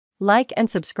Like and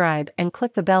subscribe and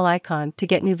click the bell icon to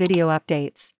get new video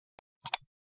updates.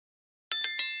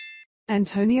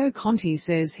 Antonio Conte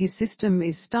says his system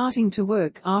is starting to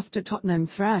work after Tottenham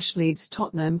Thrash Leeds.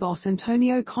 Tottenham boss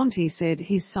Antonio Conte said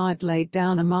his side laid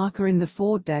down a marker in the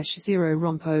 4-0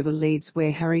 romp over Leeds,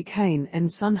 where Harry Kane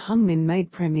and son Heung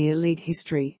made Premier League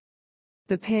history.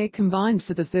 The pair combined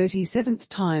for the 37th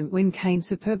time when Kane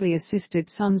superbly assisted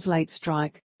Son's late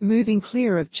strike, moving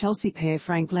clear of Chelsea pair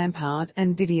Frank Lampard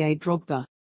and Didier Drogba.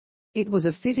 It was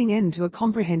a fitting end to a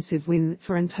comprehensive win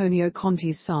for Antonio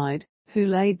Conte's side, who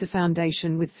laid the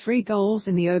foundation with 3 goals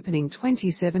in the opening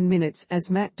 27 minutes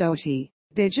as Matt Doherty,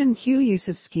 Dejan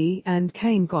Kulusevski and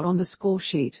Kane got on the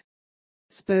scoresheet.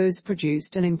 Spurs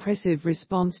produced an impressive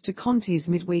response to Conte's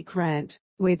midweek rant,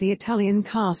 where the Italian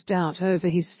cast doubt over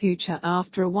his future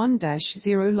after a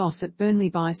 1-0 loss at Burnley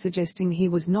by suggesting he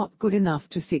was not good enough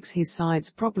to fix his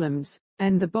side's problems,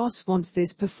 and the boss wants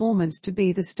this performance to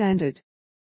be the standard.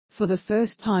 For the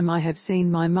first time I have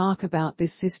seen my mark about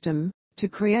this system, to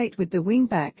create with the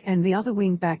wing-back and the other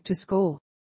wing-back to score.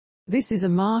 This is a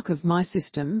mark of my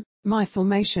system, my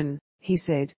formation, he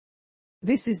said.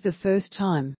 This is the first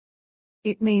time.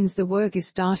 It means the work is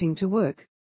starting to work.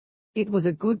 It was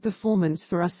a good performance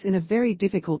for us in a very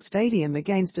difficult stadium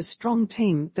against a strong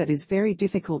team that is very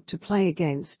difficult to play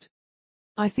against.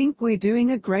 I think we're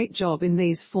doing a great job in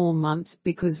these 4 months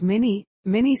because many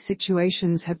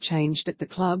situations have changed at the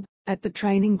club, at the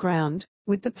training ground,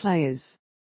 with the players.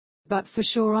 But for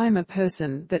sure I'm a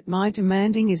person that my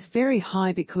demanding is very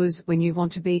high, because when you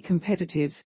want to be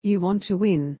competitive, you want to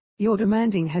win, your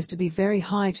demanding has to be very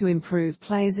high to improve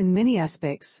players in many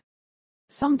aspects.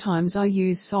 Sometimes I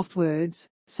use soft words,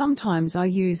 sometimes I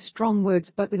use strong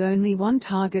words, but with only one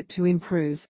target: to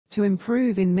improve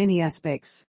in many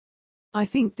aspects. I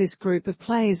think this group of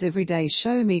players every day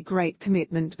show me great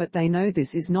commitment, but they know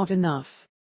this is not enough.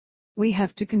 We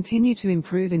have to continue to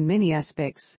improve in many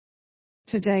aspects.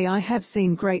 Today I have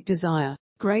seen great desire,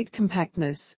 great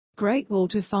compactness, great will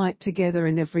to fight together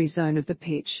in every zone of the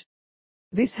pitch.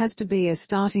 This has to be a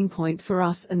starting point for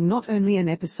us and not only an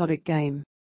episodic game.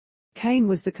 Kane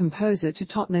was the composer to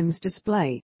Tottenham's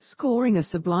display, scoring a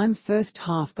sublime first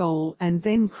half goal and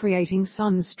then creating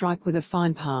Son's strike with a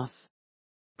fine pass.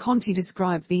 Conte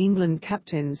described the England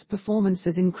captain's performance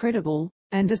as incredible,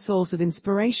 and a source of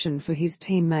inspiration for his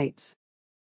teammates.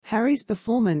 Harry's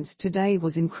performance today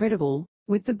was incredible,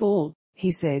 with the ball, he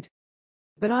said.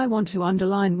 But I want to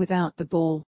underline without the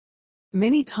ball.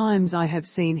 Many times I have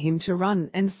seen him to run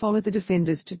and follow the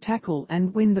defenders to tackle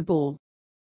and win the ball.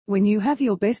 When you have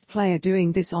your best player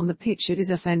doing this on the pitch, it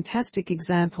is a fantastic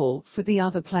example for the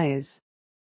other players.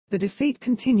 The defeat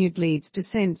continued Leeds'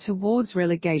 descent towards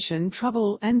relegation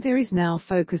trouble, and there is now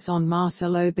focus on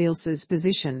Marcelo Bielsa's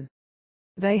position.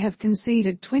 They have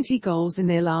conceded 20 goals in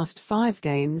their last 5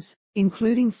 games,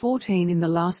 including 14 in the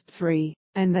last 3,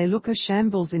 and they look a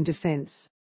shambles in defense.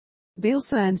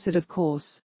 Bielsa answered, of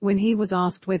course, when he was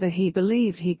asked whether he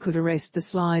believed he could arrest the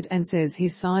slide, and says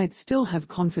his side still have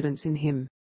confidence in him.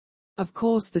 Of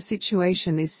course the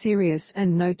situation is serious,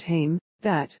 and no team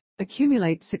that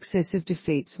accumulates successive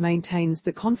defeats maintains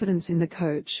the confidence in the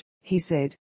coach, he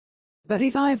said. But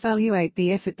if I evaluate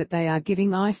the effort that they are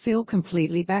giving, I feel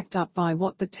completely backed up by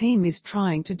what the team is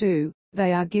trying to do.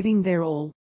 They are giving their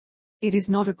all. It is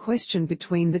not a question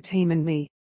between the team and me.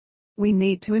 We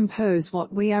need to impose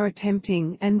what we are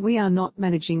attempting, and we are not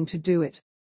managing to do it.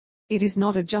 It is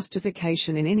not a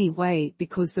justification in any way,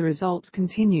 because the results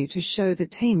continue to show the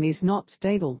team is not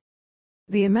stable.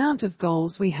 The amount of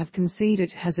goals we have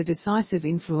conceded has a decisive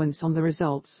influence on the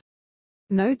results.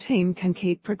 No team can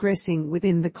keep progressing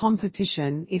within the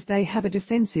competition if they have a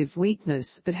defensive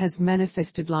weakness that has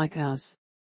manifested like ours.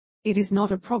 It is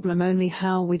not a problem only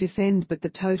how we defend, but the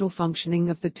total functioning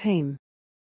of the team.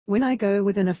 When I go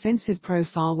with an offensive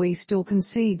profile, we still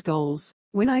concede goals.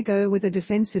 When I go with a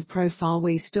defensive profile,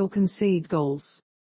 we still concede goals.